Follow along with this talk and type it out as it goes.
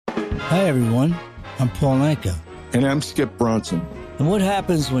Hi, everyone. I'm Paul Anka. And I'm Skip Bronson. And what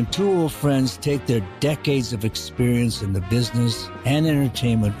happens when two old friends take their decades of experience in the business and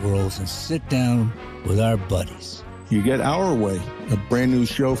entertainment worlds and sit down with our buddies? You get Our Way, a brand new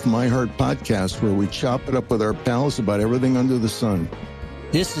show from iHeart Podcast where we chop it up with our pals about everything under the sun.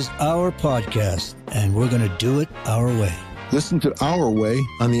 This is our podcast, and we're going to do it our way. Listen to Our Way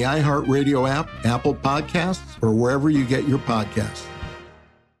on the iHeartRadio app, Apple Podcasts, or wherever you get your podcasts.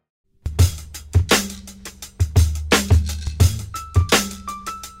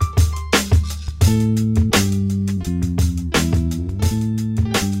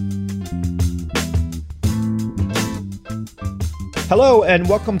 Hello, and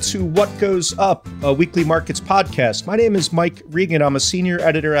welcome to What Goes Up, a weekly markets podcast. My name is Mike Regan. I'm a senior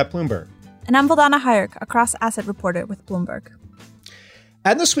editor at Bloomberg. And I'm Valdana Hayek, a cross-asset reporter with Bloomberg.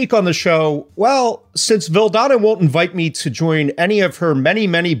 And this week on the show, well, since Valdana won't invite me to join any of her many,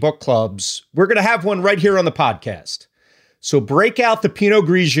 many book clubs, we're going to have one right here on the podcast. So break out the Pinot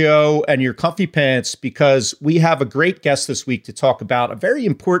Grigio and your comfy pants, because we have a great guest this week to talk about a very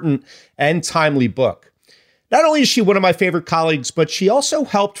important and timely book. Not only is she one of my favorite colleagues, but she also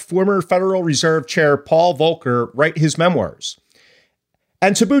helped former Federal Reserve Chair Paul Volcker write his memoirs.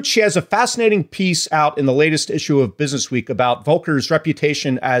 And to boot, she has a fascinating piece out in the latest issue of Business Week about Volcker's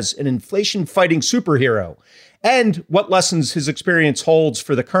reputation as an inflation-fighting superhero and what lessons his experience holds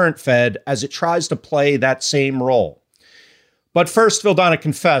for the current Fed as it tries to play that same role. But first, Valdana,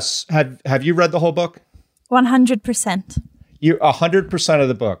 confess, have you read the whole book? 100%. You're 100% of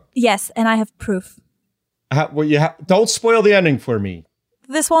the book? Yes, and I have proof. Don't spoil the ending for me.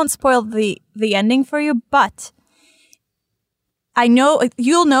 This won't spoil the ending for you, but I know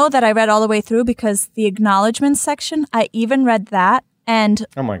you'll know that I read all the way through because the acknowledgement section, I even read that. And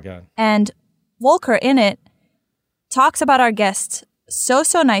oh my God. And Volcker in it talks about our guest so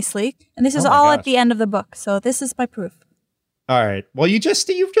nicely. And this is all at the end of the book. So this is my proof. All right. Well, you've just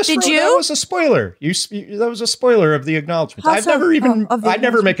Did wrote, you? That was a spoiler. That was a spoiler of the acknowledgement. I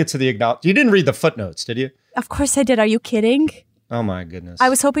never make it to the acknowledgement. You didn't read the footnotes, did you? Of course I did. Are you kidding? Oh my goodness. I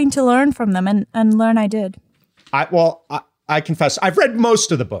was hoping to learn from them and learn I did. I confess, I've read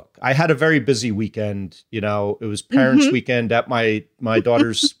most of the book. I had a very busy weekend. You know, it was parents' weekend at my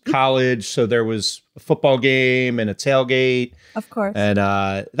daughter's college. So there was a football game and a tailgate. Of course. And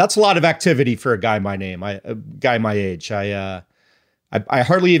that's a lot of activity for a guy my age. I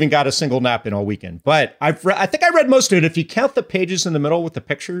hardly even got a single nap in all weekend. But I think I read most of it. If you count the pages in the middle with the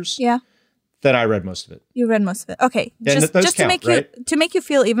pictures, then I read most of it. You read most of it. Okay. Just to make you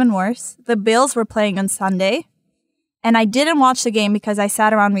feel even worse, the Bills were playing on Sunday. And I didn't watch the game because I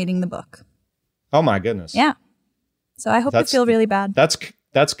sat around reading the book. Oh, my goodness. Yeah. So I hope you feel really bad.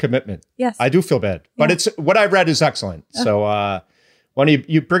 That's commitment. Yes. I do feel bad. Yeah. But what I read is excellent. So why don't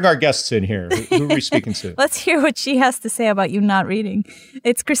you bring our guests in here? Who are we speaking to? Let's hear what she has to say about you not reading.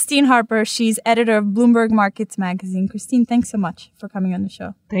 It's Christine Harper. She's editor of Bloomberg Markets Magazine. Christine, thanks so much for coming on the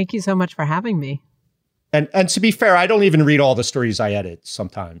show. Thank you so much for having me. And to be fair, I don't even read all the stories I edit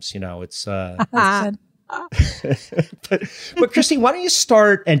sometimes. You know, it's... That's good. but Christine, why don't you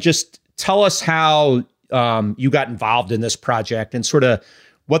start and just tell us how you got involved in this project and sort of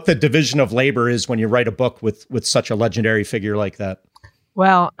what the division of labor is when you write a book with such a legendary figure like that.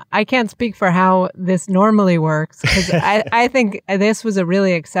 Well, I can't speak for how this normally works because I think this was a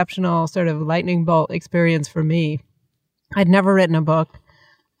really exceptional sort of lightning bolt experience for me. I'd never written a book,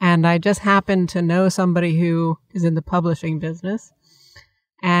 and I just happened to know somebody who is in the publishing business.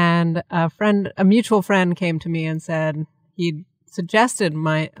 And a mutual friend came to me and said he'd suggested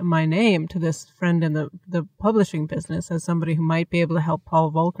my name to this friend in the publishing business as somebody who might be able to help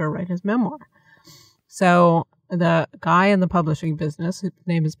Paul Volcker write his memoir. So the guy in the publishing business, whose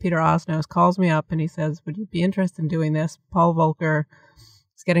name is Peter Osnos, calls me up and he says, would you be interested in doing this? Paul Volcker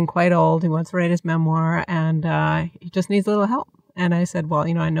is getting quite old. He wants to write his memoir and he just needs a little help. And I said, well,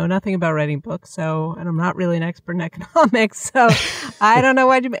 I know nothing about writing books, and I'm not really an expert in economics, so I don't know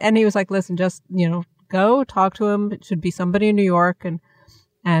what you... And he was like, listen, just, go talk to him. It should be somebody in New York,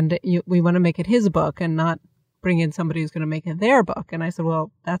 and we want to make it his book and not bring in somebody who's going to make it their book. And I said,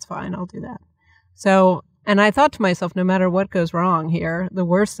 well, that's fine. I'll do that. So, and I thought to myself, no matter what goes wrong here, the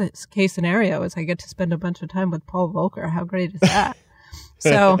worst case scenario is I get to spend a bunch of time with Paul Volcker. How great is that?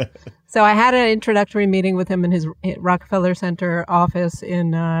 So I had an introductory meeting with him in his Rockefeller Center office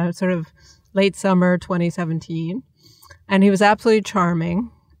in sort of late summer 2017. And he was absolutely charming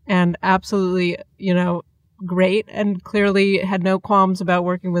and absolutely, great and clearly had no qualms about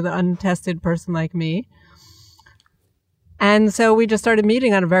working with an untested person like me. And so we just started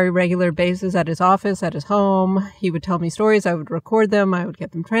meeting on a very regular basis at his office, at his home. He would tell me stories. I would record them. I would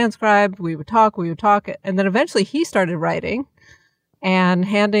get them transcribed. We would talk. And then eventually he started writing and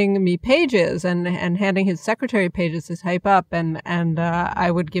handing me pages and handing his secretary pages to type up. And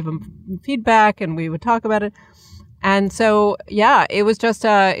I would give him feedback and we would talk about it. And so, yeah, it was just,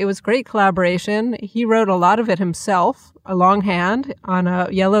 it was great collaboration. He wrote a lot of it himself, a longhand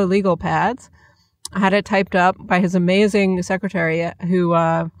on yellow legal pads. I had it typed up by his amazing secretary who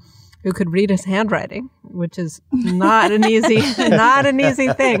could read his handwriting, which is not an easy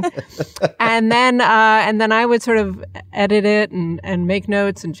thing. And then I would sort of edit it and make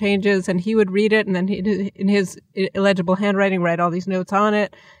notes and changes, and he would read it, and then he, in his illegible handwriting, write all these notes on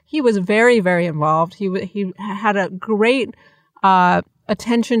it. He was very, very involved. He had a great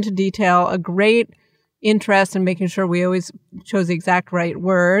attention to detail, a great interest in making sure we always chose the exact right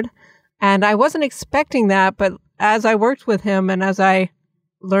word. And I wasn't expecting that, but as I worked with him and as I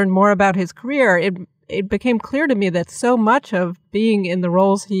learned more about his career, it became clear to me that so much of being in the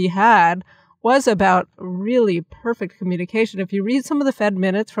roles he had was about really perfect communication. If you read some of the Fed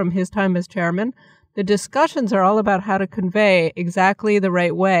minutes from his time as chairman, the discussions are all about how to convey exactly the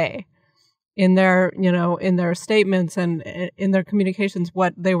right way in their statements and in their communications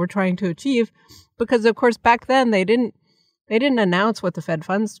what they were trying to achieve. Because, of course, back then they didn't announce what the Fed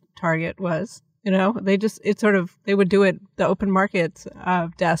funds target was. They would do it. The open markets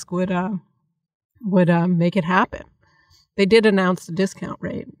desk would make it happen. They did announce the discount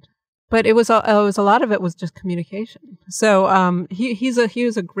rate, but it was a lot of it was just communication. So he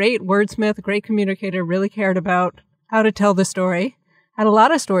was a great wordsmith, a great communicator. Really cared about how to tell the story. Had a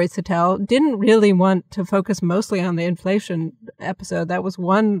lot of stories to tell. Didn't really want to focus mostly on the inflation episode. That was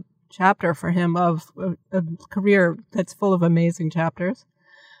one chapter for him of a career that's full of amazing chapters.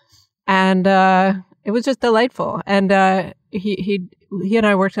 And it was just delightful. And he and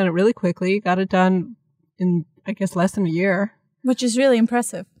I worked on it really quickly, got it done in, I guess, less than a year. Which is really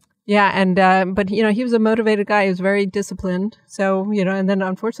impressive. Yeah, and but he was a motivated guy. He was very disciplined. So, and then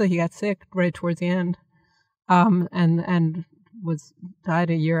unfortunately he got sick right towards the end. And died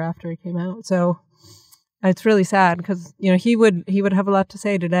a year after he came out. So it's really sad because, he would have a lot to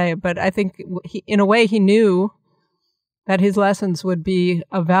say today, but I think in a way he knew that his lessons would be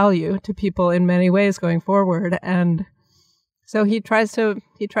of value to people in many ways going forward. And so he tries to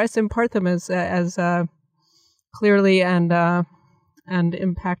impart them as clearly and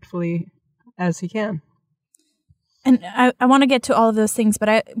impactfully as he can. And I want to get to all of those things, but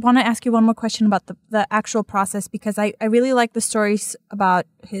I want to ask you one more question about the actual process, because I really like the stories about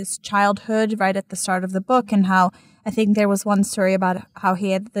his childhood right at the start of the book, and how I think there was one story about how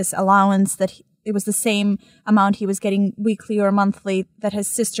he had this allowance that it was the same amount he was getting weekly or monthly that his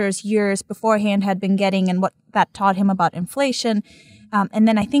sisters years beforehand had been getting, and what that taught him about inflation. And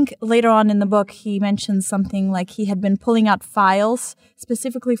then I think later on in the book, he mentions something like he had been pulling out files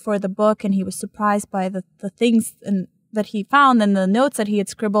specifically for the book, and he was surprised by the things that he found and the notes that he had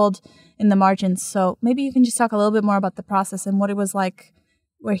scribbled in the margins. So maybe you can just talk a little bit more about the process and what it was like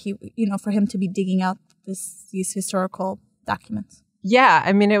where he, for him to be digging out these historical documents. Yeah,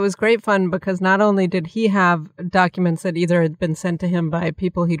 I mean, it was great fun because not only did he have documents that either had been sent to him by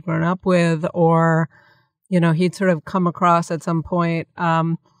people he'd grown up with or he'd sort of come across at some point.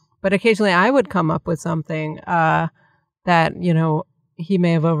 But occasionally I would come up with something that, he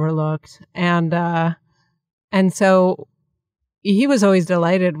may have overlooked. And so he was always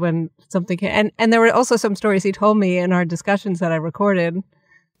delighted when something came. And there were also some stories he told me in our discussions that I recorded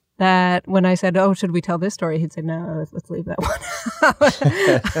that when I said, oh, should we tell this story? He'd say, no, let's leave that one.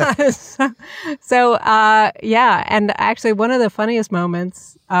 Yeah. And actually one of the funniest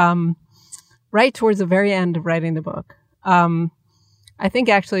moments, right towards the very end of writing the book. I think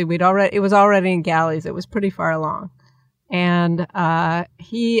actually it was already in galleys. It was pretty far along. And I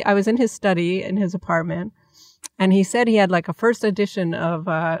was in his study in his apartment, and he said he had like a first edition of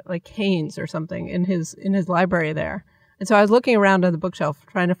like Keynes or something in his library there. And so I was looking around on the bookshelf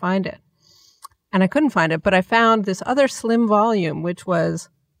trying to find it. And I couldn't find it, but I found this other slim volume, which was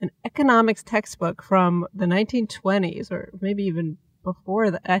an economics textbook from the 1920s, or maybe even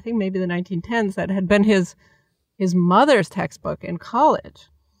before that, I think maybe the 1910s, that had been his mother's textbook in college.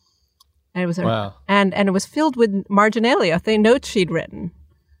 And it was wow. And it was filled with marginalia, the notes she'd written.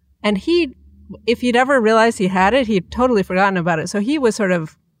 And if he'd ever realized he had it, he'd totally forgotten about it. So he was sort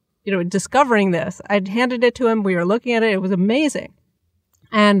of, discovering this. I'd handed it to him. We were looking at it. It was amazing.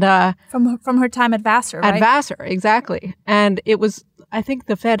 And from her time at Vassar, right? At Vassar, exactly. And it was, I think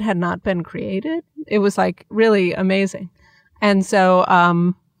the Fed had not been created. It was like really amazing. And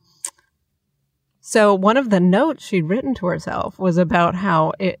so So one of the notes she'd written to herself was about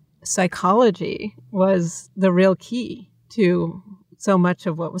how psychology was the real key to so much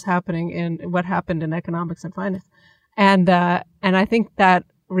of what was happening and what happened in economics and finance. And I think that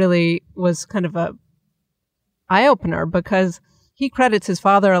really was kind of a eye-opener, because he credits his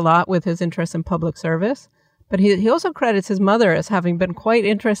father a lot with his interest in public service, but he also credits his mother as having been quite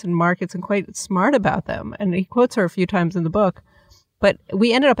interested in markets and quite smart about them. And he quotes her a few times in the book. But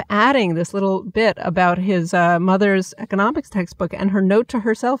we ended up adding this little bit about his mother's economics textbook and her note to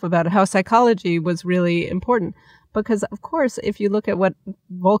herself about how psychology was really important. Because, of course, if you look at what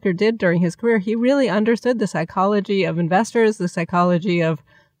Volcker did during his career, he really understood the psychology of investors, the psychology of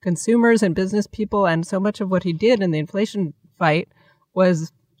consumers and business people, and so much of what he did in the inflation fight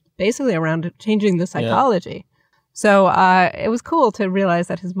was basically around changing the psychology. Yeah. So it was cool to realize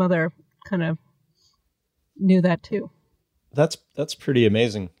that his mother kind of knew that too. That's pretty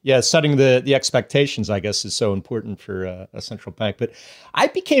amazing. Yeah, setting the expectations, I guess, is so important for a central bank. But I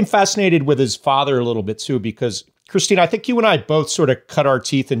became fascinated with his father a little bit too, because Christine, I think you and I both sort of cut our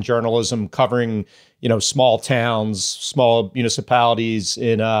teeth in journalism, covering, small towns, small municipalities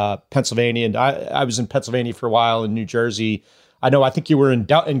in Pennsylvania. And I was in Pennsylvania for a while, in New Jersey. I think you were in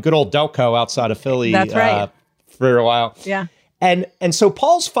good old Delco outside of Philly. That's right. For a while. Yeah. And so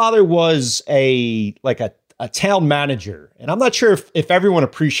Paul's father was a town manager. And I'm not sure if everyone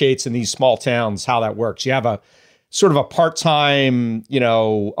appreciates in these small towns how that works. You have a sort of a part-time,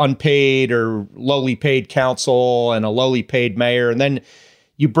 unpaid or lowly paid council and a lowly paid mayor. And then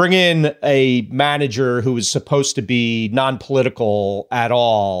you bring in a manager who is supposed to be non-political at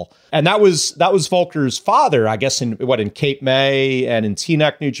all. And that was Volcker's father, I guess, in Cape May and in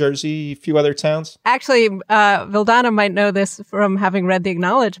Teaneck, New Jersey, a few other towns. Actually, Vildana might know this from having read the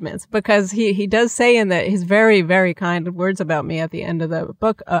acknowledgments, because he does say in his very, very kind words about me at the end of the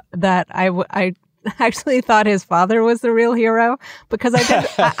book that I actually thought his father was the real hero, because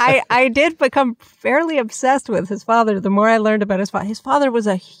I did become fairly obsessed with his father. The more I learned about his father was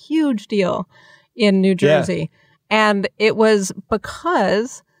a huge deal in New Jersey. Yeah. And it was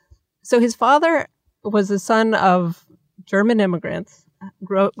because, so his father was the son of German immigrants,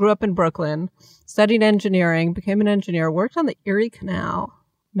 grew up in Brooklyn, studied engineering, became an engineer, worked on the Erie Canal,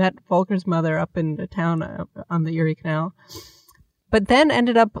 met Volcker's mother up in the town on the Erie Canal, but then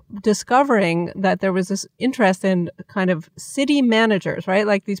ended up discovering that there was this interest in kind of city managers, right?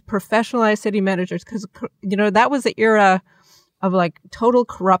 Like these professionalized city managers, because, that was the era of like total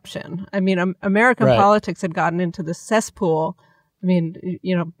corruption. I mean, American politics had gotten into the cesspool. I mean,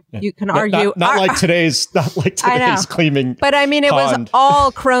 you can argue. Not like today's claiming. But I mean, it was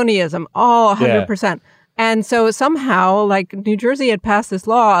all cronyism, all 100%. Yeah. And so somehow, like, New Jersey had passed this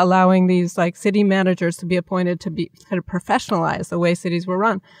law allowing these like city managers to be appointed to be kind of professionalize the way cities were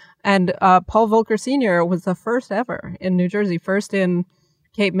run. And Paul Volcker Sr. was the first ever in New Jersey, first in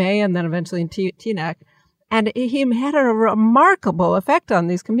Cape May and then eventually in Teaneck. And he had a remarkable effect on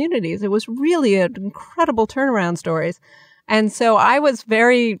these communities. It was really an incredible turnaround stories. And so I was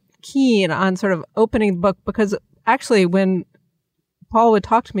very keen on sort of opening the book, because actually when Paul would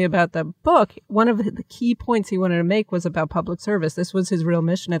talk to me about the book, one of the key points he wanted to make was about public service. This was his real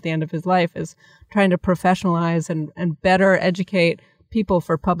mission at the end of his life, is trying to professionalize and better educate people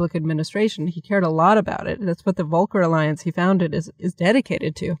for public administration. He cared a lot about it. That's what the Volcker Alliance he founded is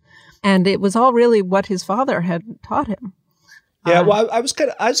dedicated to. And it was all really what his father had taught him. Yeah, well, I was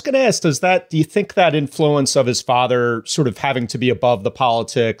gonna ask, do you think that influence of his father sort of having to be above the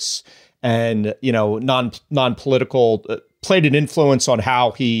politics and, non-political played an influence on how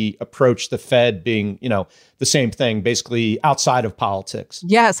he approached the Fed being, the same thing, basically outside of politics?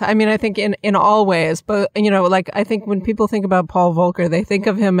 Yes. I mean, I think in all ways, but, I think when people think about Paul Volcker, they think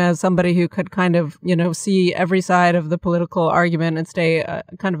of him as somebody who could kind of, see every side of the political argument and stay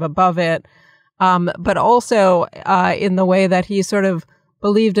kind of above it. But also in the way that he sort of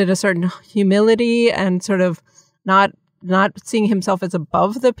believed in a certain humility and sort of not seeing himself as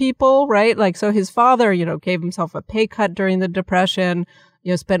above the people, right? Like, so his father, gave himself a pay cut during the Depression,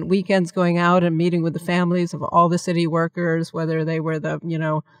 spent weekends going out and meeting with the families of all the city workers, whether they were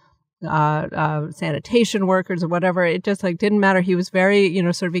the, sanitation workers or whatever. It just didn't matter. He was very,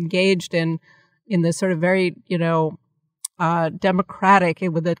 sort of engaged in this sort of very, democratic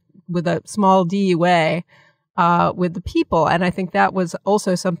with a small d way, with the people. And I think that was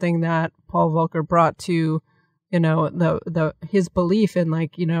also something that Paul Volcker brought to, his belief in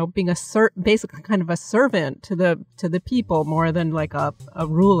being basically kind of a servant to the people more than like a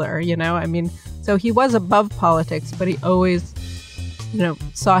ruler, I mean, so he was above politics, but he always,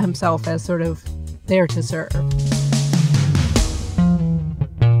 saw himself as sort of there to serve.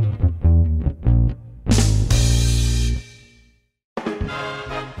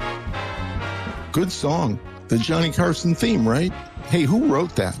 Good song. The Johnny Carson theme, right? Hey, who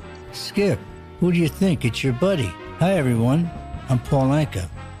wrote that? Skip, who do you think? It's your buddy. Hi, everyone. I'm Paul Anka.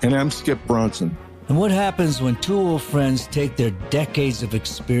 And I'm Skip Bronson. And what happens when two old friends take their decades of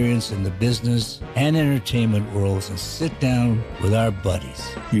experience in the business and entertainment worlds and sit down with our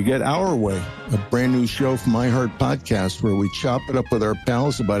buddies? You get Our Way, a brand new show from My Heart Podcast where we chop it up with our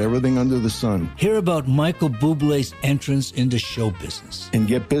pals about everything under the sun. Hear about Michael Bublé's entrance into show business. And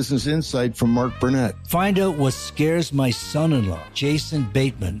get business insight from Mark Burnett. Find out what scares my son-in-law, Jason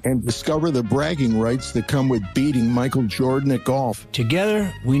Bateman. And discover the bragging rights that come with beating Michael Jordan at golf.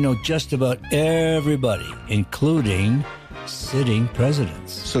 Together, we know just about everybody, including sitting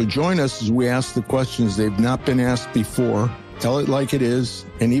presidents. So join us as we ask the questions they've not been asked before, tell it like it is,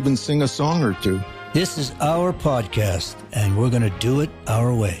 and even sing a song or two. This is our podcast, and we're going to do it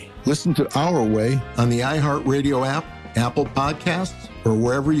our way. Listen to Our Way on the iHeartRadio app, Apple Podcasts, or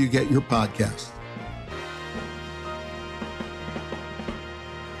wherever you get your podcasts.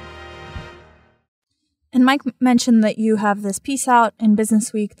 And Mike mentioned that you have this piece out in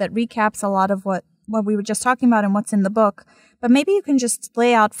Business Week that recaps a lot of what we were just talking about and what's in the book. But maybe you can just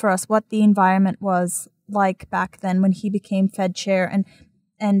lay out for us what the environment was like back then when he became Fed chair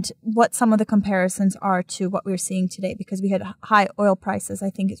and what some of the comparisons are to what we're seeing today, because we had high oil prices, I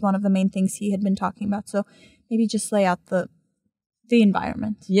think is one of the main things he had been talking about. So maybe just lay out the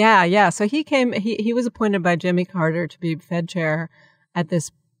environment. Yeah. So he was appointed by Jimmy Carter to be Fed chair at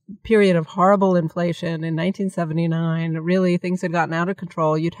this period of horrible inflation in 1979. Really, things had gotten out of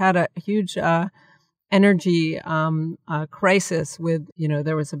control. You'd had a huge energy crisis with,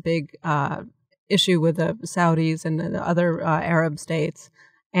 there was a big issue with the Saudis and the other Arab states.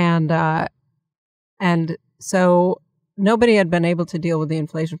 And so nobody had been able to deal with the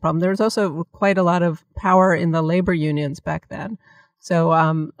inflation problem. There was also quite a lot of power in the labor unions back then. So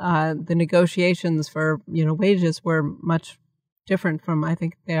the negotiations for, wages were much different from I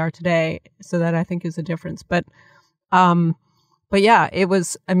think they are today. So that I think is a difference. But yeah, it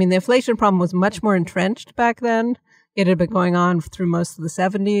was, the inflation problem was much more entrenched back then. It had been going on through most of the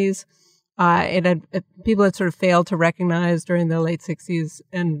 70s. People had sort of failed to recognize during the late 60s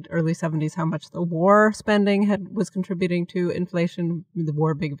and early 70s how much the war spending was contributing to inflation, the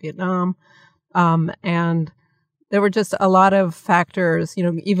war, big Vietnam. And there were just a lot of factors,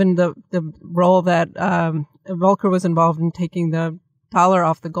 even the role that Volcker was involved in taking the dollar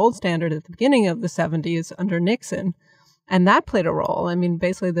off the gold standard at the beginning of the 70s under Nixon. And that played a role.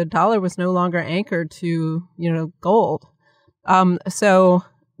 Basically the dollar was no longer anchored to, gold. So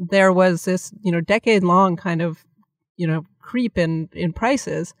there was this, decade-long kind of, creep in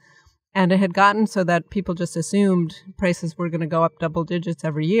prices. And it had gotten so that people just assumed prices were going to go up double digits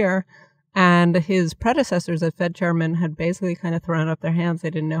every year. And his predecessors as Fed chairman had basically kind of thrown up their hands. They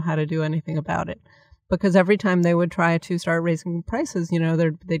didn't know how to do anything about it. Because every time they would try to start raising prices,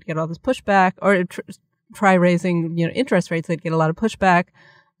 they'd get all this pushback, or try raising, interest rates, they'd get a lot of pushback.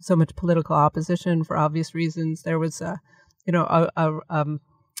 So much political opposition for obvious reasons. There was, a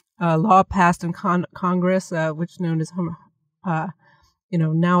law passed in Congress, which is known as,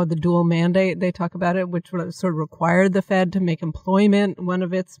 now the dual mandate. They talk about it, which sort of required the Fed to make employment one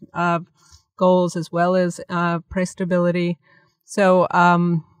of its goals, as well as price stability. So,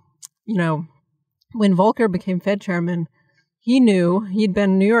 when Volcker became Fed chairman, he knew, he'd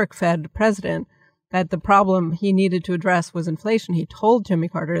been New York Fed president, that the problem he needed to address was inflation. He told Jimmy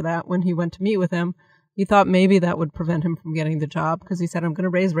Carter that when he went to meet with him. He thought maybe that would prevent him from getting the job, because he said, I'm going to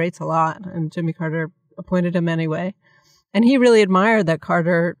raise rates a lot. And Jimmy Carter appointed him anyway. And he really admired that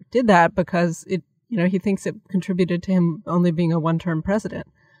Carter did that, because he thinks it contributed to him only being a one-term president.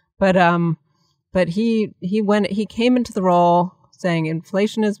 But he came into the role saying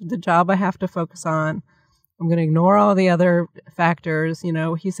inflation is the job I have to focus on. I'm going to ignore all the other factors.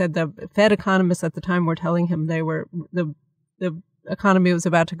 He said the Fed economists at the time were telling him the economy was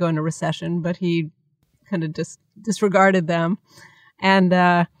about to go into recession, but he kind of disregarded them, and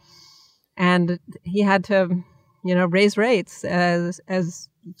he had to, raise rates as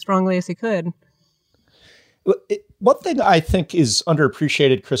strongly as he could. One thing I think is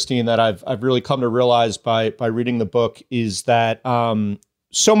underappreciated, Christine, that I've really come to realize by reading the book is that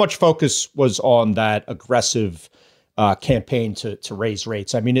so much focus was on that aggressive campaign to raise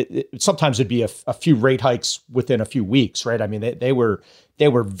rates. Sometimes it'd be a few rate hikes within a few weeks, right? They were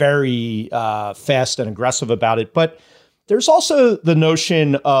very fast and aggressive about it. But there's also the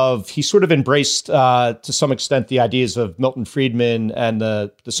notion of, he sort of embraced to some extent the ideas of Milton Friedman and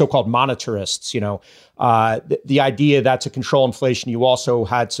the so-called monetarists. The idea that to control inflation, you also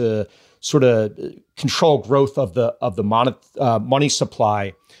had to sort of control growth of the money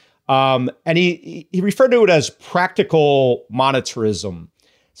supply. And he referred to it as practical monetarism.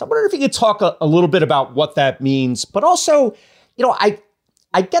 So I wonder if you could talk a little bit about what that means. But also,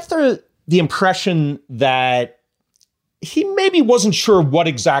 I get the impression that he maybe wasn't sure what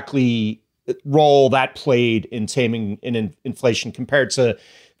exactly role that played in taming inflation compared to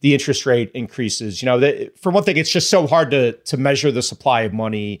the interest rate increases. For one thing, it's just so hard to measure the supply of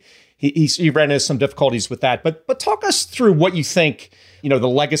money. He ran into some difficulties with that. But talk us through what you think, the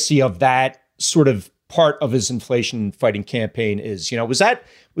legacy of that sort of part of his inflation fighting campaign is. Was that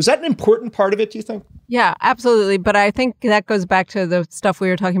an important part of it, do you think? Yeah, absolutely. But I think that goes back to the stuff we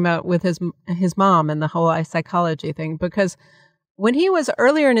were talking about with his mom and the whole psychology thing, because when he was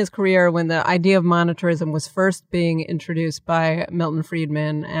earlier in his career, when the idea of monetarism was first being introduced by Milton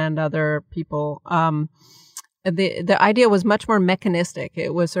Friedman and other people, the idea was much more mechanistic.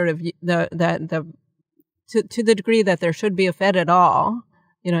 It was sort of to the degree that there should be a Fed at all.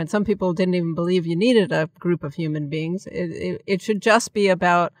 And some people didn't even believe you needed a group of human beings. It should just be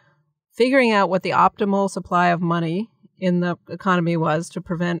about figuring out what the optimal supply of money in the economy was to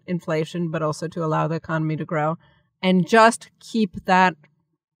prevent inflation, but also to allow the economy to grow, and just keep that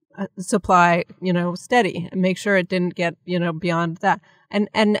supply, steady and make sure it didn't get, beyond that. And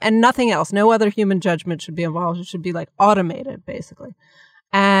nothing else. No other human judgment should be involved. It should be like automated, basically.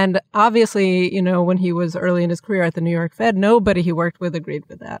 And obviously, when he was early in his career at the New York Fed, nobody he worked with agreed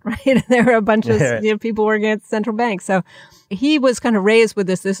with that, right? There were a bunch of people working at the central bank. So he was kind of raised with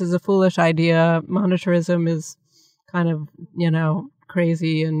this is a foolish idea. Monetarism is kind of,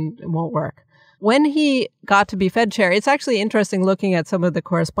 crazy and it won't work. When he got to be Fed chair, it's actually interesting looking at some of the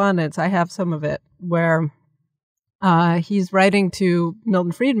correspondence. I have some of it where he's writing to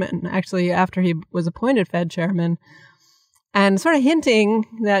Milton Friedman, actually, after he was appointed Fed chairman, and sort of hinting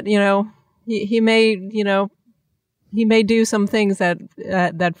that, he may do some things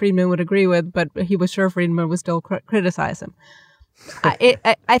that Friedman would agree with, but he was sure Friedman would still criticize him.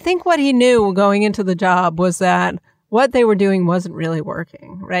 I think what he knew going into the job was that what they were doing wasn't really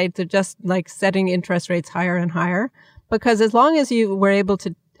working, right? They're just like setting interest rates higher and higher, because as long as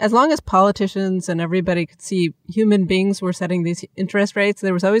politicians and everybody could see human beings were setting these interest rates,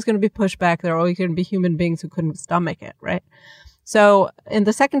 there was always going to be pushback. There were always going to be human beings who couldn't stomach it, right? So in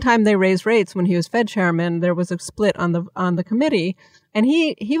the second time they raised rates when he was Fed chairman, there was a split on the committee. And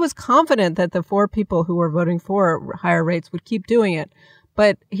he was confident that the 4 people who were voting for higher rates would keep doing it.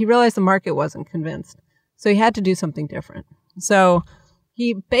 But he realized the market wasn't convinced. So he had to do something different. So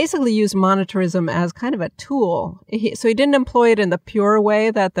he basically used monetarism as kind of a tool. So he didn't employ it in the pure way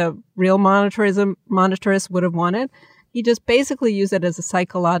that the real monetarists would have wanted. He just basically used it as a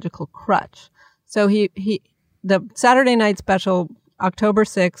psychological crutch. So the Saturday night special, October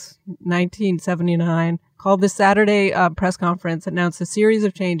 6, 1979, called the Saturday press conference, announced a series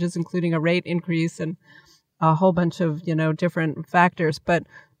of changes, including a rate increase and a whole bunch of, different factors. But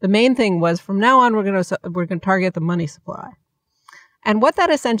the main thing was, from now on, we're going to target the money supply. And what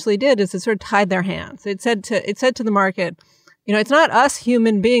that essentially did is it sort of tied their hands. It said to the market, it's not us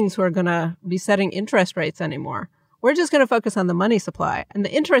human beings who are going to be setting interest rates anymore. We're just going to focus on the money supply, and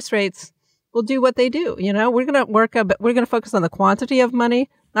the interest rates will do what they do. We're going to focus on the quantity of money,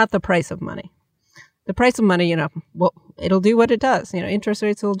 not the price of money. The price of money, it'll do what it does. Interest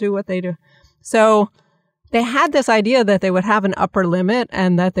rates will do what they do. So they had this idea that they would have an upper limit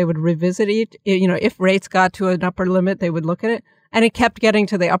and that they would revisit it. If rates got to an upper limit, they would look at it. And it kept getting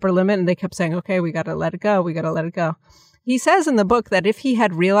to the upper limit, and they kept saying, okay, we got to let it go. We got to let it go. He says in the book that if he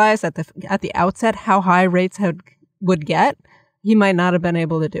had realized at the outset how high rates would get, he might not have been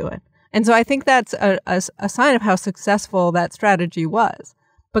able to do it. And so I think that's a sign of how successful that strategy was.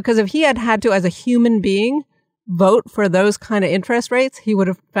 Because if he had to, as a human being, vote for those kind of interest rates, he would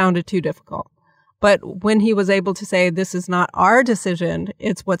have found it too difficult. But when he was able to say, this is not our decision,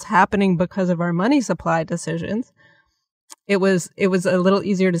 it's what's happening because of our money supply decisions, it was a little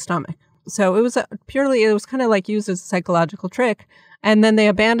easier to stomach. So it was kind of like used as a psychological trick. And then they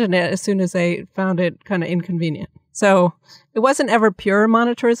abandoned it as soon as they found it kind of inconvenient. So it wasn't ever pure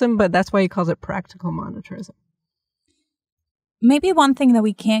monetarism, but that's why he calls it practical monetarism. Maybe one thing that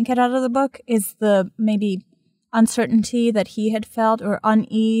we can't get out of the book is the maybe uncertainty that he had felt, or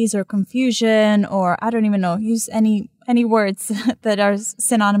unease or confusion, or I don't even know, use any words that are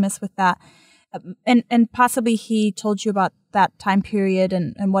synonymous with that. And possibly he told you about that time period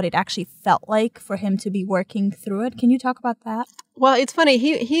and what it actually felt like for him to be working through it. Can you talk about that? Well, it's funny.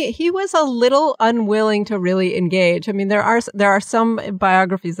 He was a little unwilling to really engage. I mean, there are some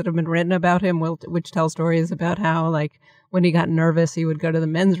biographies that have been written about him which tell stories about how, like, when he got nervous, he would go to the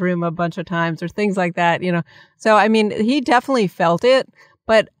men's room a bunch of times or things like that, So, I mean, he definitely felt it.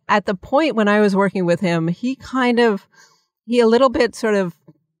 But at the point when I was working with him, he a little bit sort of,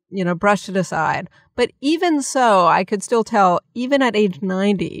 brushed it aside. But even so, I could still tell, even at age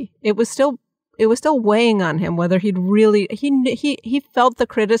 90, it was still weighing on him whether he'd really, he felt the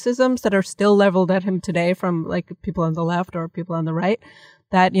criticisms that are still leveled at him today from like people on the left or people on the right,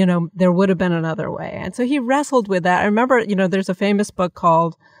 that, there would have been another way. And so he wrestled with that. I remember, there's a famous book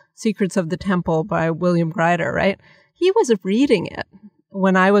called Secrets of the Temple by William Greider, right? He was reading it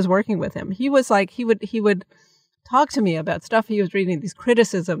when I was working with him. He was like, he would talk to me about stuff he was reading, these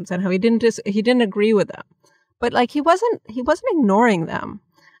criticisms, and how he didn't agree with them. But like, he wasn't ignoring them.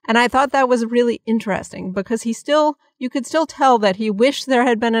 And I thought that was really interesting because you could still tell that he wished there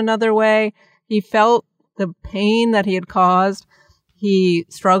had been another way. He felt the pain that he had caused. He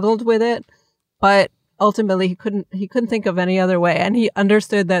struggled with it, but ultimately he couldn't think of any other way. And he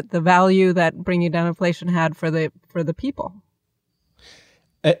understood that the value that bringing down inflation had for the people.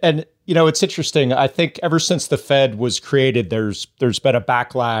 And it's interesting. I think ever since the Fed was created, there's been a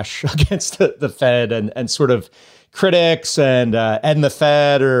backlash against the Fed and sort of critics and end the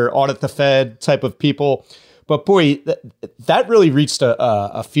Fed or audit the Fed type of people. But boy, that really reached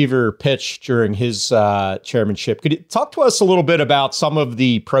a fever pitch during his chairmanship. Could you talk to us a little bit about some of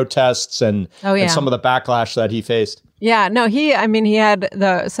the protests and some of the backlash that he faced? Yeah, no, he had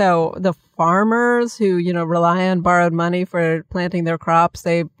the farmers who, rely on borrowed money for planting their crops.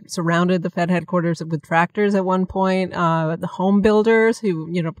 They surrounded the Fed headquarters with tractors at one point. The home builders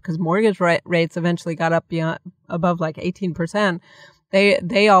who, because mortgage rates eventually got up above like 18%.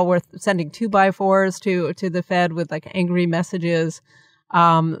 They all were sending 2x4s to the Fed with like angry messages.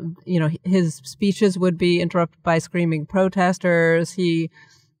 His speeches would be interrupted by screaming protesters. He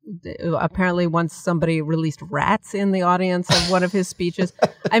apparently once somebody released rats in the audience of one of his speeches.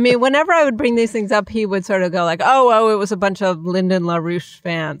 Whenever I would bring these things up, he would sort of go like, oh, it was a bunch of Lyndon LaRouche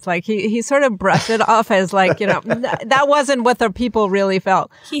fans. Like he sort of brushed it off as like, that wasn't what the people really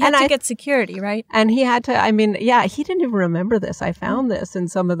felt. He had to get security, right? And he had to, he didn't even remember this. I found this in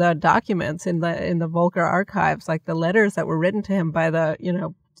some of the documents in the Volcker archives, like the letters that were written to him by the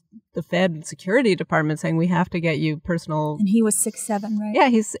Fed security department saying, we have to get you personal. And he was 6'7", right? Yeah,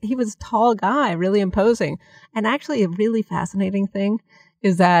 he was a tall guy, really imposing. And actually a really fascinating thing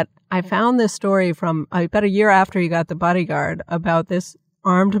is that I found this story from about a year after he got the bodyguard about this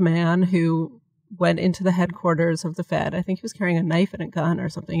armed man who went into the headquarters of the Fed. I think he was carrying a knife and a gun or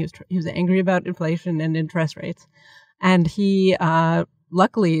something. He was angry about inflation and interest rates. And he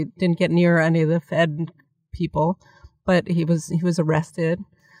luckily didn't get near any of the Fed people, but he was arrested.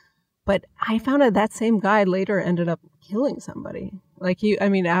 But I found out that same guy later ended up killing somebody.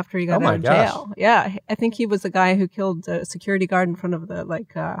 After he got out of jail. Yeah, I think he was the guy who killed a security guard in front of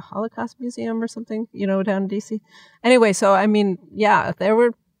the Holocaust Museum or something, down in DC. Anyway, so there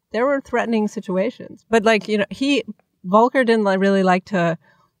were threatening situations. But Volcker didn't really like to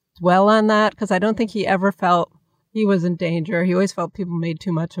dwell on that because I don't think he ever felt he was in danger. He always felt people made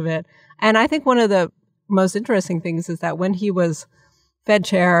too much of it. And I think one of the most interesting things is that when he was Fed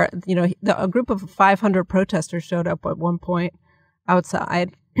chair, a group of 500 protesters showed up at one point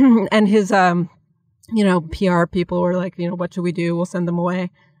outside, and his, PR people were like, what should we do? We'll send them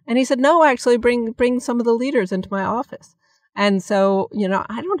away. And he said, no, actually bring some of the leaders into my office. And so,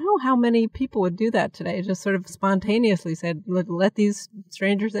 I don't know how many people would do that today, just sort of spontaneously said, let these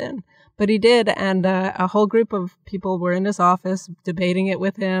strangers in. But he did. And a whole group of people were in his office debating it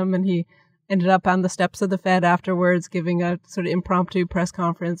with him. And he ended up on the steps of the Fed afterwards, giving a sort of impromptu press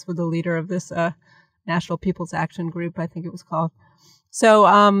conference with the leader of this National People's Action Group, I think it was called.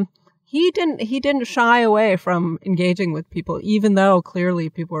 So he didn't shy away from engaging with people, even though clearly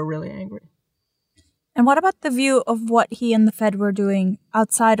people were really angry. And what about the view of what he and the Fed were doing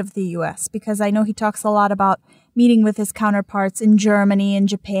outside of the U.S.? Because I know he talks a lot about meeting with his counterparts in Germany and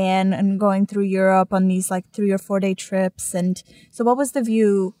Japan and going through Europe on these 3 or 4 day trips. And so what was the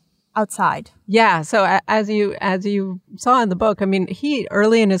view outside? Yeah. So as you saw in the book, he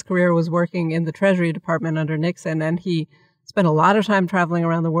early in his career was working in the Treasury Department under Nixon, and he spent a lot of time traveling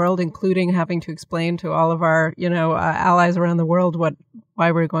around the world, including having to explain to all of our, allies around the world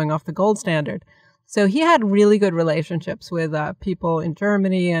why we're going off the gold standard. So he had really good relationships with people in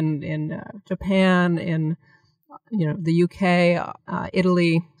Germany and in Japan, in the UK,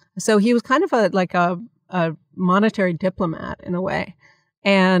 Italy. So he was kind of a monetary diplomat in a way.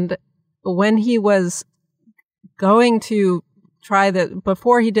 And when he was going to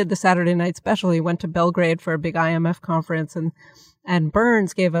before he did the Saturday night special, he went to Belgrade for a big IMF conference, and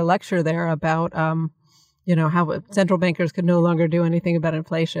Burns gave a lecture there about, how central bankers could no longer do anything about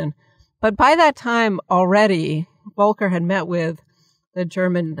inflation. But by that time already, Volcker had met with the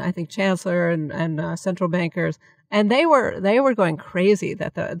German, I think, chancellor and central bankers. And they were going crazy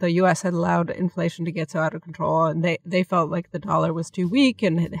that the U.S. had allowed inflation to get so out of control, and they felt like the dollar was too weak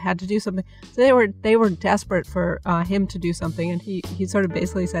and it had to do something. So they were desperate for him to do something, and he sort of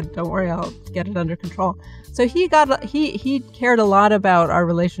basically said, "Don't worry, I'll get it under control." So he cared a lot about our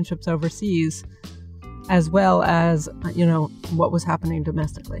relationships overseas, as well as what was happening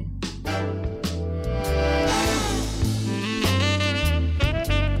domestically.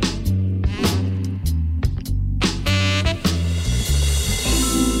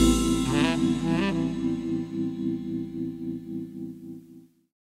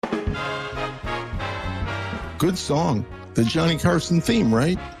 Good song. The Johnny Carson theme,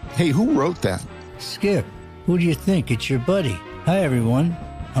 right? Hey, who wrote that? Skip, who do you think? It's your buddy. Hi, everyone.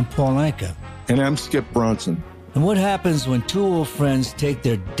 I'm Paul Anka. And I'm Skip Bronson. And what happens when two old friends take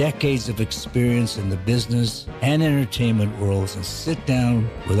their decades of experience in the business and entertainment worlds and sit down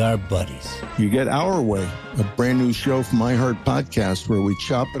with our buddies? You get Our Way, a brand new show from My Heart Podcast where we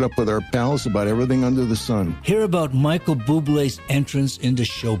chop it up with our pals about everything under the sun. Hear about Michael Bublé's entrance into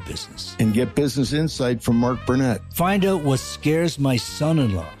show business. And get business insight from Mark Burnett. Find out what scares my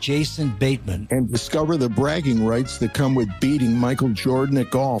son-in-law, Jason Bateman. And discover the bragging rights that come with beating Michael Jordan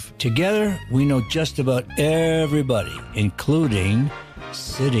at golf. Together, we know just about everybody, including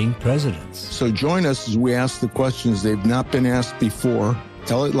sitting presidents. So join us as we ask the questions they've not been asked before,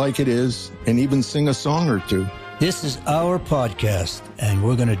 tell it like it is, and even sing a song or two. This is our podcast, and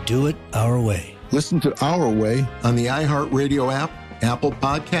we're going to do it our way. Listen to Our Way on the iHeartRadio app, Apple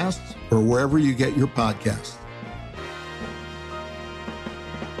Podcasts, or wherever you get your podcasts.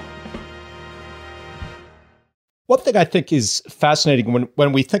 One thing I think is fascinating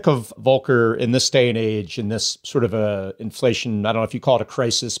when we think of Volcker in this day and age, in this sort of a inflation, I don't know if you call it a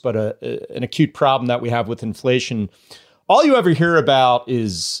crisis, but an acute problem that we have with inflation, all you ever hear about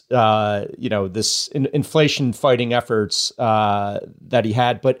is, this inflation fighting efforts that he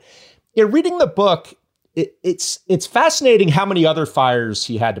had. But reading the book, it's fascinating how many other fires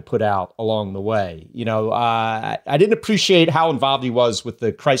he had to put out along the way. I didn't appreciate how involved he was with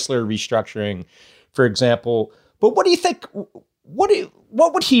the Chrysler restructuring, for example. But what do you think? What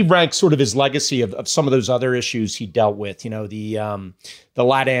would he rank sort of his legacy of some of those other issues he dealt with? The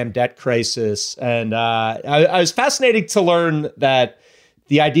LatAm debt crisis, and I was fascinated to learn that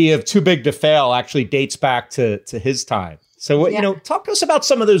the idea of too big to fail actually dates back to his time. So talk to us about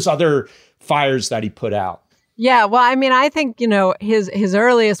some of those other fires that he put out. Yeah, well, I mean, I think his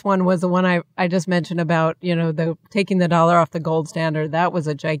earliest one was the one I just mentioned about the taking the dollar off the gold standard. That was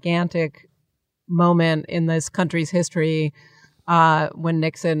a gigantic moment in this country's history when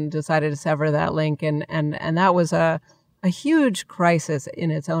Nixon decided to sever that link, and that was a huge crisis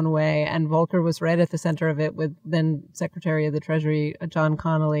in its own way. And Volcker was right at the center of it with then Secretary of the Treasury John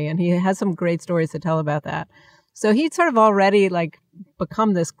Connally, and he has some great stories to tell about that. So he'd sort of already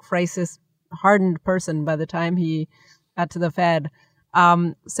become this crisis-hardened person by the time he got to the Fed.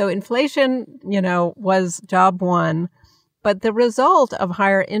 So inflation, was job one. But the result of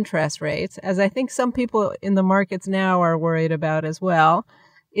higher interest rates, as I think some people in the markets now are worried about as well,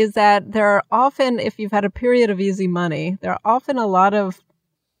 is that there are often, if you've had a period of easy money, there are often a lot of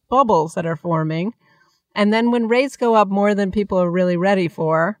bubbles that are forming. And then when rates go up more than people are really ready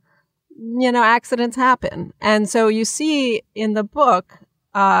for, accidents happen. And so you see in the book,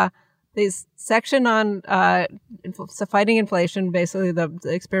 this section on fighting inflation, basically the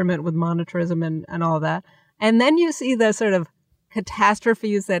experiment with monetarism and all of that. And then you see the sort of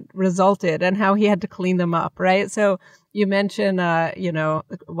catastrophes that resulted and how he had to clean them up, right? So you mentioned,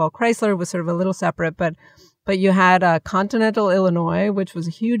 Chrysler was sort of a little separate, but you had Continental Illinois, which was a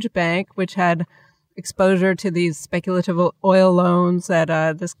huge bank, which had exposure to these speculative oil loans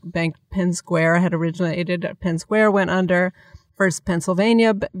that this bank, Penn Square, had originated. Penn Square went under. First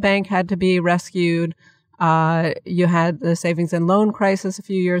Pennsylvania Bank had to be rescued. You had the savings and loan crisis a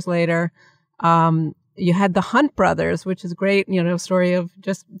few years later. You had the Hunt brothers, which is a great, story of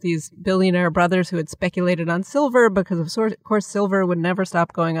just these billionaire brothers who had speculated on silver because, of course, silver would never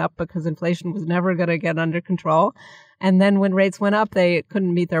stop going up because inflation was never going to get under control. And then when rates went up, they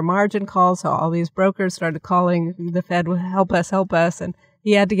couldn't meet their margin calls. So all these brokers started calling the Fed, help us. And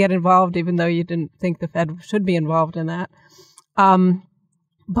he had to get involved, even though you didn't think the Fed should be involved in that.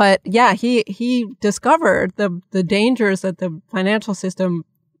 But yeah, he discovered the dangers that the financial system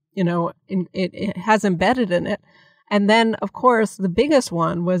it has embedded in it. And then, of course, the biggest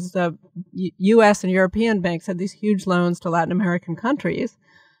one was the U.S. and European banks had these huge loans to Latin American countries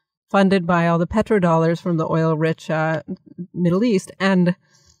funded by all the petrodollars from the oil-rich Middle East. And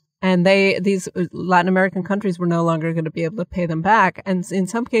And these Latin American countries were no longer going to be able to pay them back. And in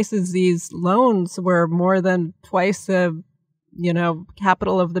some cases, these loans were more than twice the,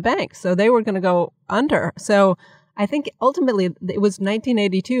 capital of the bank. So they were going to go under. So I think ultimately it was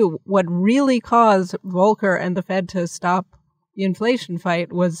 1982. What really caused Volcker and the Fed to stop the inflation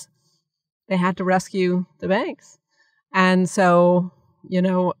fight was they had to rescue the banks. And so,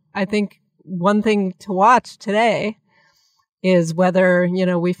 I think one thing to watch today is whether,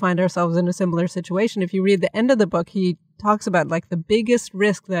 we find ourselves in a similar situation. If you read the end of the book, he talks about like the biggest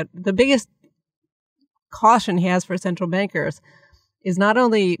caution he has for central bankers is not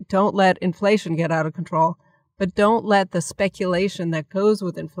only don't let inflation get out of control, but don't let the speculation that goes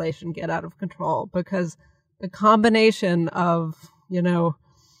with inflation get out of control, because the combination of,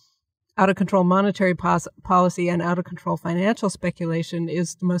 out of control monetary policy and out of control financial speculation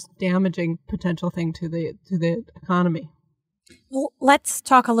is the most damaging potential thing to the economy. Well, let's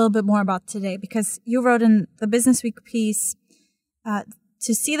talk a little bit more about today, because you wrote in the Business Week piece,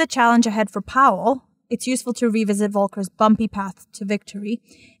 to see the challenge ahead for Powell, it's useful to revisit Volcker's bumpy path to victory.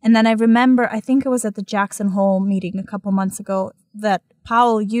 And then I remember, I think it was at the Jackson Hole meeting a couple months ago, that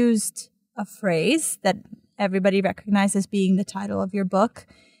Powell used a phrase that everybody recognized as being the title of your book,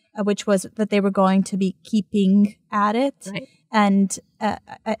 which was that they were going to be keeping at it. Right. And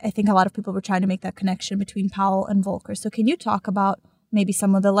I think a lot of people were trying to make that connection between Powell and Volcker. So can you talk about maybe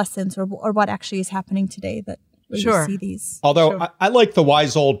some of the lessons or what actually is happening today that you see these? Although I like the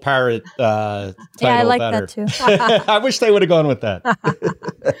wise old parrot title yeah, I like better. that too. I wish they would have gone with that.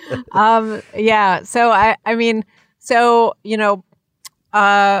 Yeah. So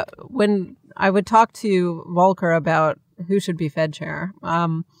when I would talk to Volcker about who should be Fed chair,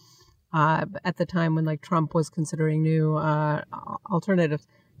 at the time when like Trump was considering new alternatives,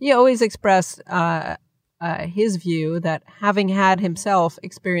 he always expressed his view that having had himself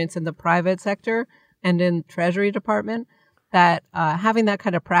experience in the private sector and in Treasury Department, that having that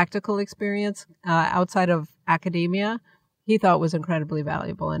kind of practical experience outside of academia, he thought was incredibly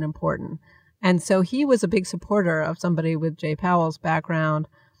valuable and important. And so he was a big supporter of somebody with Jay Powell's background,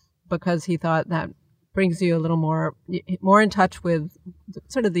 because he thought that brings you a little more in touch with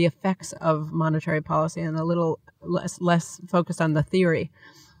sort of the effects of monetary policy and a little less focused on the theory.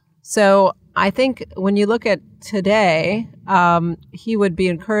 So I think when you look at today, he would be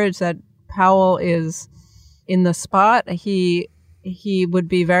encouraged that Powell is in the spot. He would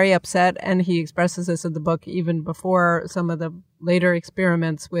be very upset, and he expresses this in the book even before some of the later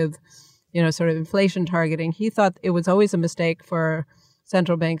experiments with, sort of inflation targeting. He thought it was always a mistake for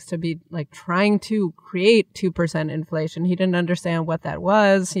central banks to be like trying to create 2% inflation. He didn't understand what that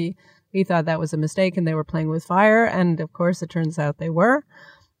was. He thought that was a mistake and they were playing with fire. And of course, it turns out they were.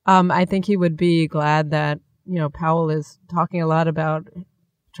 I think he would be glad that, Powell is talking a lot about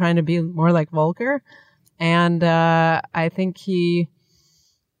trying to be more like Volcker. And I think he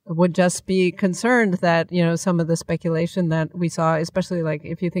would just be concerned that, some of the speculation that we saw, especially like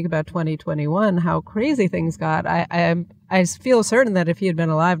if you think about 2021, how crazy things got. I feel certain that if he had been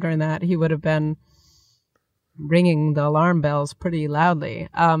alive during that, he would have been ringing the alarm bells pretty loudly.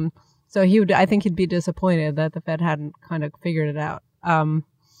 So I think he'd be disappointed that the Fed hadn't kind of figured it out.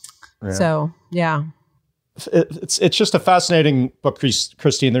 So, yeah. It's just a fascinating book,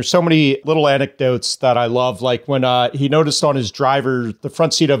 Christine. There's so many little anecdotes that I love. Like when he noticed on the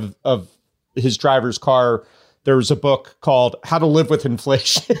front seat of his driver's car, there was a book called How to Live with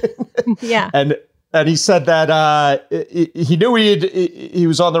Inflation. Yeah. And he said that he knew he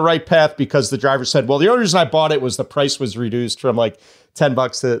was on the right path because the driver said, well, the only reason I bought it was the price was reduced from like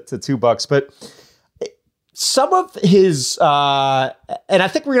 $10 to $2. But some of his, and I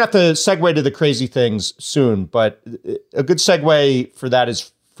think we're going to have to segue to the crazy things soon, but a good segue for that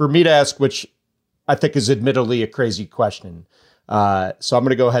is for me to ask, which I think is admittedly a crazy question. So I'm going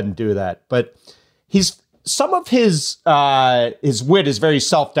to go ahead and do that. But some of his wit is very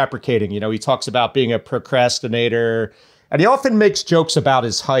self-deprecating. He talks about being a procrastinator, and he often makes jokes about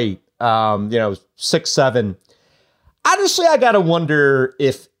his height, 6'7". Honestly, I got to wonder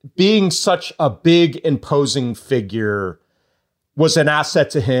if being such a big, imposing figure was an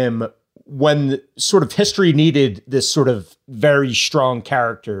asset to him when sort of history needed this sort of very strong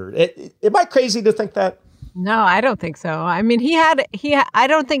character. Am I crazy to think that? No, I don't think so. I mean,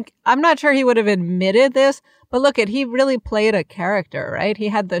 I'm not sure he would have admitted this, but look he really played a character, right? He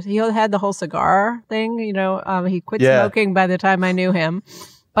had the whole cigar thing, he quit smoking by the time I knew him,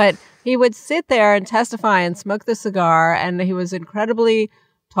 but he would sit there and testify and smoke the cigar, and he was incredibly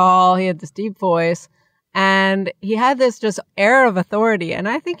tall. He had this deep voice, And he had this just air of authority. And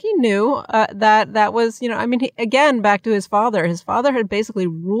I think he knew that was, again, back to his father. His father had basically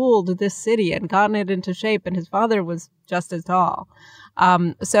ruled this city and gotten it into shape, and his father was just as tall.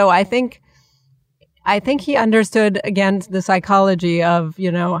 So I think he understood, again, the psychology of,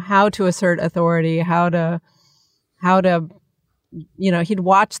 how to assert authority, how to he'd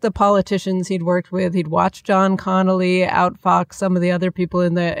watched the politicians he'd worked with. He'd watched John Connolly outfox some of the other people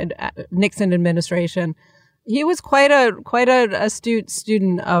in the Nixon administration. He was quite a astute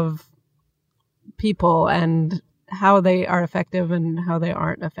student of people and how they are effective and how they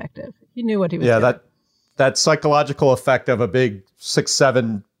aren't effective. He knew what he was doing. Yeah, that psychological effect of a big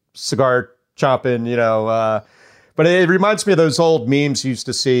 6'7" cigar chomping, but it reminds me of those old memes you used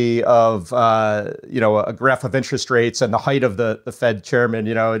to see of, a graph of interest rates and the height of the Fed chairman.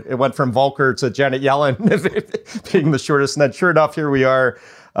 It went from Volcker to Janet Yellen being the shortest. And then sure enough, here we are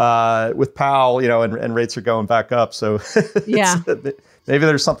with Powell, and rates are going back up. So yeah, maybe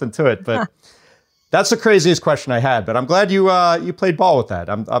there's something to it. But that's the craziest question I had. But I'm glad you played ball with that.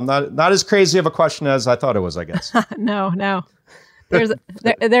 I'm not as crazy of a question as I thought it was, I guess. No.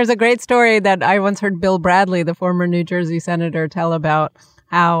 There's a great story that I once heard Bill Bradley, the former New Jersey senator, tell about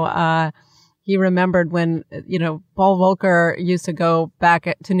how he remembered when, Paul Volcker used to go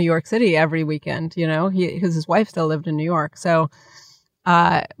back to New York City every weekend, because his wife still lived in New York. So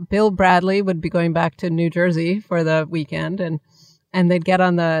Bill Bradley would be going back to New Jersey for the weekend, and they'd get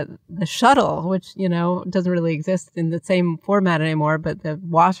on the shuttle, which, doesn't really exist in the same format anymore, but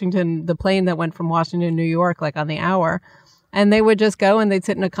the plane that went from Washington to New York, like on the hour. And they would just go and they'd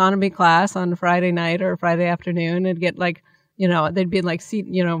sit in economy class on Friday night or Friday afternoon and get they'd be like seat,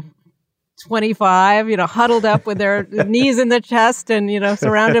 25, huddled up with their knees in the chest and,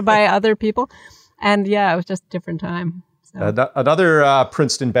 surrounded by other people. And yeah, it was just a different time. So. Another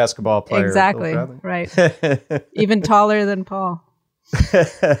Princeton basketball player. Exactly. Right. Even taller than Paul.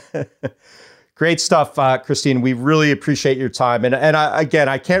 Great stuff, Christine. We really appreciate your time. And I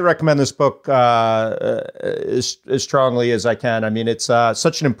can't recommend this book as strongly as I can. I mean, it's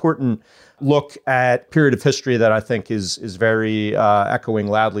such an important look at period of history that I think is very echoing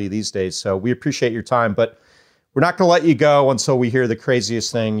loudly these days. So we appreciate your time, but we're not going to let you go until we hear the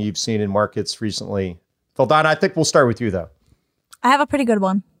craziest thing you've seen in markets recently. Vildana, I think we'll start with you, though. I have a pretty good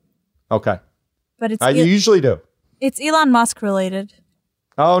one. Okay. But you usually do. It's Elon Musk related.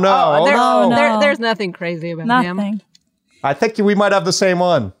 Oh, no. No. There's nothing crazy about him. Nothing. I think we might have the same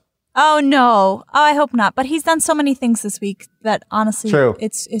one. Oh, no. Oh, I hope not. But he's done so many things this week that honestly, True.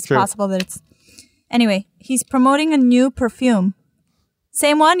 it's possible that it's... Anyway, he's promoting a new perfume.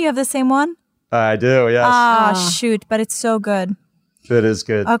 Same one? You have the same one? I do, yes. Shoot. But it's so good. It is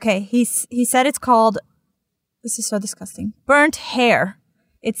good. Okay. He said it's called... This is so disgusting. Burnt hair.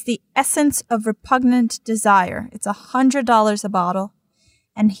 It's the essence of repugnant desire. It's $100 a bottle.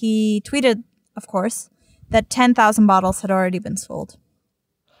 And he tweeted, of course, that 10,000 bottles had already been sold.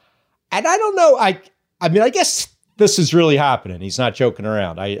 And I don't know. I mean, I guess this is really happening. He's not joking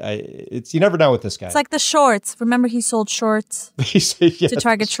around. You never know with this guy. It's like the shorts. Remember, he sold shorts to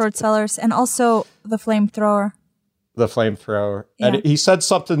target short sellers, and also the flamethrower. The flamethrower, Yeah. And he said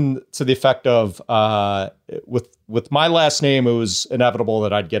something to the effect of, "With my last name, it was inevitable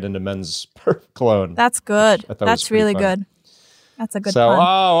that I'd get into men's cologne." That's good. That's really fun. good. That's a good So,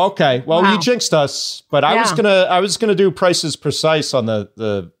 pun. okay. Well, Wow. you jinxed us, but I was gonna do prices precise on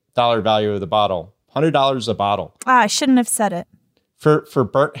the dollar value of the bottle. $100 a bottle. I shouldn't have said it. For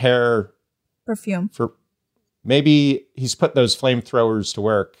burnt hair Perfume. For maybe he's put those flamethrowers to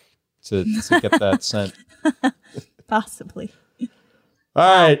work to get that scent. Possibly.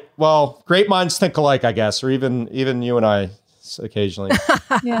 All right. Well, great minds think alike, I guess, or even you and I occasionally.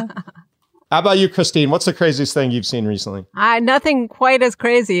 Yeah. How about you, Christine? What's the craziest thing you've seen recently? Nothing quite as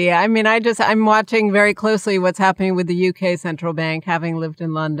crazy. I mean, I'm watching very closely what's happening with the UK central bank, having lived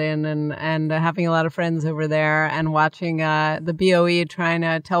in London and having a lot of friends over there, and watching the BOE trying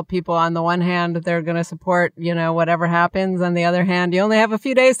to tell people on the one hand that they're going to support, whatever happens. On the other hand, you only have a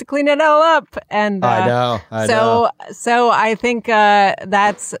few days to clean it all up. And I know. So I think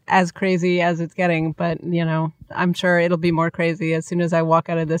that's as crazy as it's getting. But, I'm sure it'll be more crazy. As soon as I walk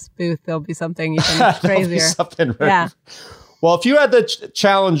out of this booth, there'll be something even crazier. Something right. Yeah. Well, if you had to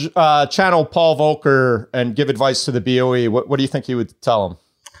channel Paul Volcker and give advice to the BOE, what do you think you would tell him?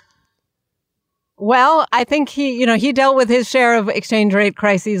 Well, I think he dealt with his share of exchange rate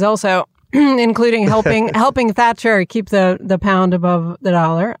crises also, including helping Thatcher keep the pound above the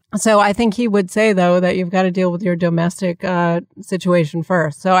dollar. So I think he would say, though, that you've got to deal with your domestic situation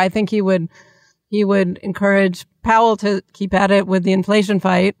first. So I think he would encourage Powell to keep at it with the inflation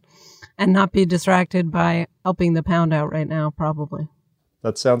fight. and not be distracted by helping the pound out right now, probably.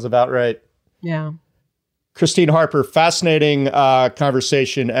 That sounds about right. Yeah. Christine Harper, fascinating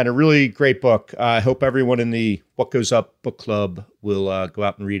conversation and a really great book. I hope everyone in the What Goes Up book club will go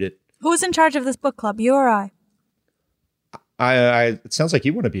out and read it. Who's in charge of this book club, you or I? It sounds like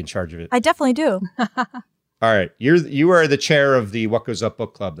you want to be in charge of it. I definitely do. All right. You are the chair of the What Goes Up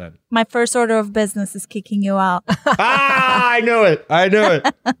book club then. My first order of business is kicking you out. I knew it.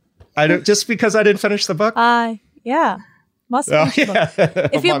 I don't, just because I didn't finish the book? Yeah. Must finish the book.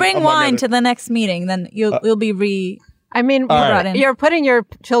 If you bring wine to the next meeting, then you'll be I mean, right. You're putting your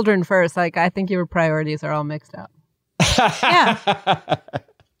children first. Like, I think your priorities are all mixed up. Yeah.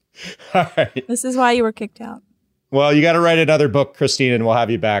 All right. This is why you were kicked out. Well, you got to write another book, Christine, and we'll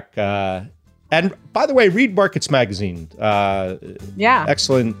have you back. And by the way, read Markets Magazine. Yeah.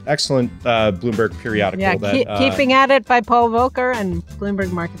 Excellent Bloomberg periodical. Yeah, Keeping at It by Paul Volcker and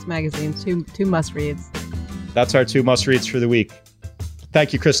Bloomberg Markets Magazine. Two must-reads. That's our 2 must-reads for the week.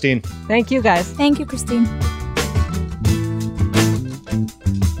 Thank you, Christine. Thank you, guys. Thank you, Christine.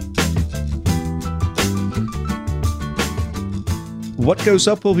 What Goes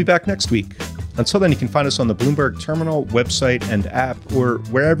Up will be back next week. Until then, you can find us on the Bloomberg Terminal, website, and app, or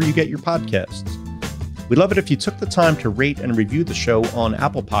wherever you get your podcasts. We'd love it if you took the time to rate and review the show on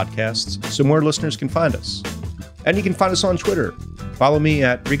Apple Podcasts so more listeners can find us. And you can find us on Twitter. Follow me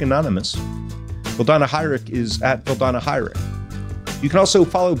at Reganonymous. Vildana Heinrich is at Vildana Heinrich. You can also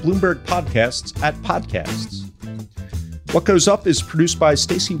follow Bloomberg Podcasts at Podcasts. What Goes Up is produced by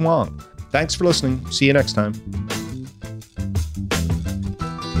Stacey Wong. Thanks for listening. See you next time.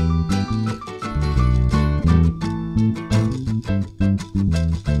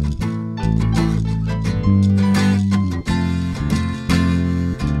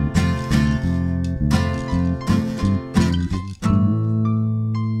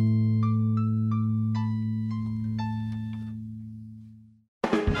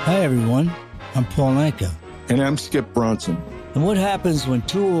 Hi, everyone. I'm Paul Anka. And I'm Skip Bronson. And what happens when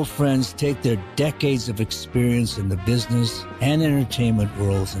 2 old friends take their decades of experience in the business and entertainment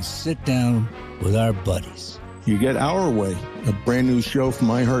worlds and sit down with our buddies? You get Our Way, a brand new show from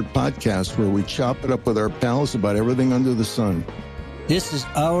iHeart Podcast where we chop it up with our pals about everything under the sun. This is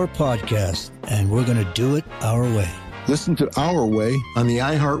our podcast, and we're going to do it our way. Listen to Our Way on the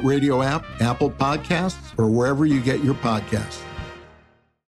iHeartRadio app, Apple Podcasts, or wherever you get your podcasts.